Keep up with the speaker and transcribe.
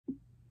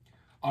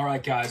All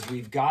right, guys,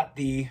 we've got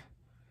the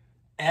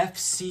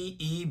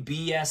Fcebsty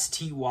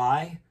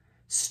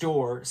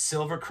store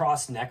silver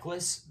cross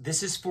necklace.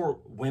 This is for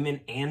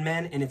women and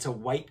men, and it's a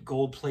white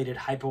gold-plated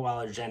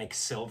hypoallergenic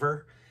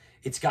silver.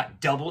 It's got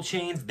double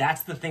chains.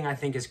 That's the thing I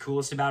think is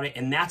coolest about it,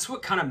 and that's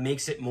what kind of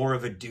makes it more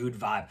of a dude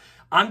vibe.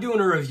 I'm doing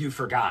a review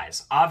for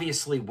guys.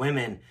 Obviously,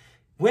 women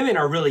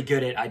are really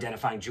good at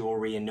identifying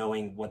jewelry and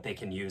knowing what they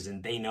can use,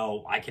 and they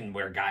know I can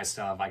wear guy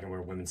stuff, I can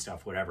wear women's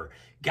stuff, whatever.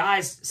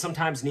 Guys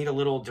sometimes need a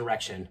little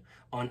direction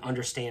on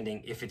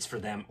understanding if it's for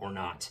them or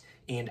not.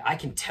 And I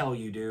can tell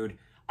you, dude,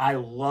 I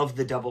love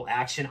the double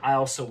action. I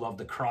also love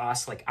the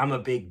cross. Like, I'm a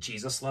big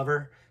Jesus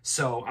lover.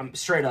 So I'm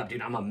straight up,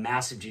 dude, I'm a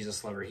massive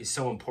Jesus lover. He's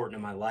so important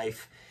in my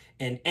life.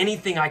 And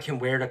anything I can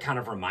wear to kind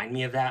of remind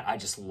me of that, I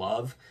just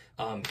love.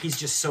 He's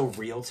just so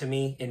real to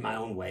me in my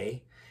own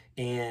way.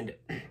 And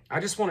I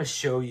just want to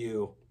show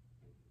you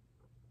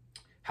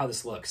how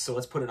this looks. So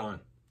let's put it on.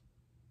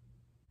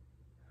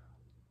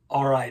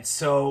 All right,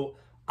 so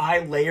I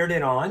layered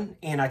it on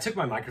and I took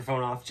my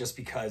microphone off just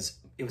because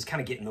it was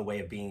kind of getting in the way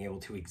of being able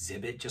to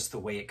exhibit just the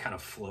way it kind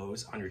of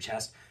flows on your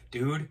chest.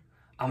 Dude,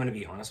 I'm going to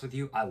be honest with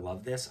you. I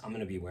love this. I'm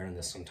going to be wearing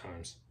this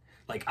sometimes.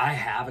 Like, I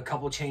have a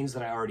couple chains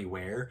that I already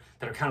wear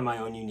that are kind of my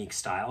own unique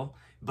style,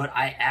 but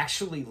I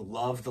actually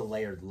love the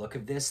layered look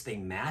of this. They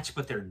match,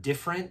 but they're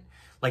different.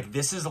 Like,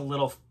 this is a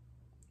little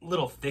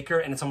thicker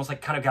and it's almost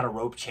like kind of got a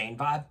rope chain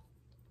vibe.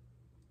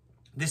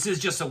 This is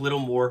just a little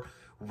more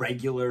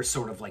regular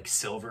sort of like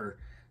silver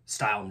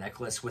style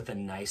necklace with a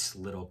nice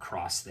little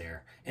cross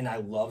there. And I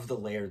love the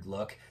layered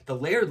look. The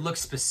layered look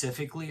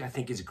specifically, I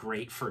think, is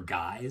great for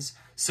guys.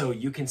 So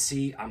you can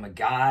see I'm a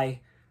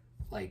guy.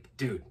 Like,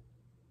 dude,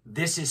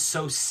 this is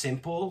so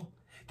simple.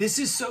 This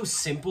is so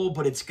simple,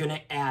 but it's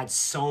gonna add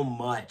so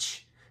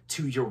much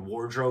to your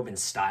wardrobe and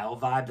style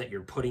vibe that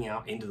you're putting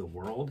out into the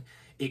world.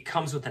 It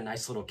comes with a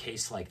nice little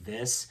case like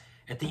this.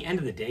 At the end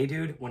of the day,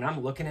 dude, when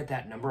I'm looking at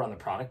that number on the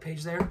product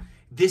page there,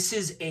 this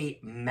is a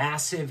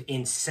massive,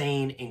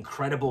 insane,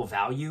 incredible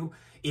value.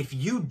 If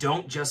you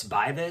don't just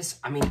buy this,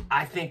 I mean,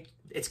 I think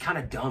it's kind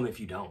of dumb if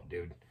you don't,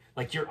 dude.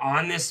 Like, you're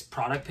on this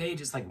product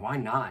page, it's like, why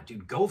not?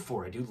 Dude, go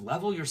for it, dude.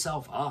 Level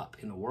yourself up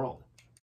in the world.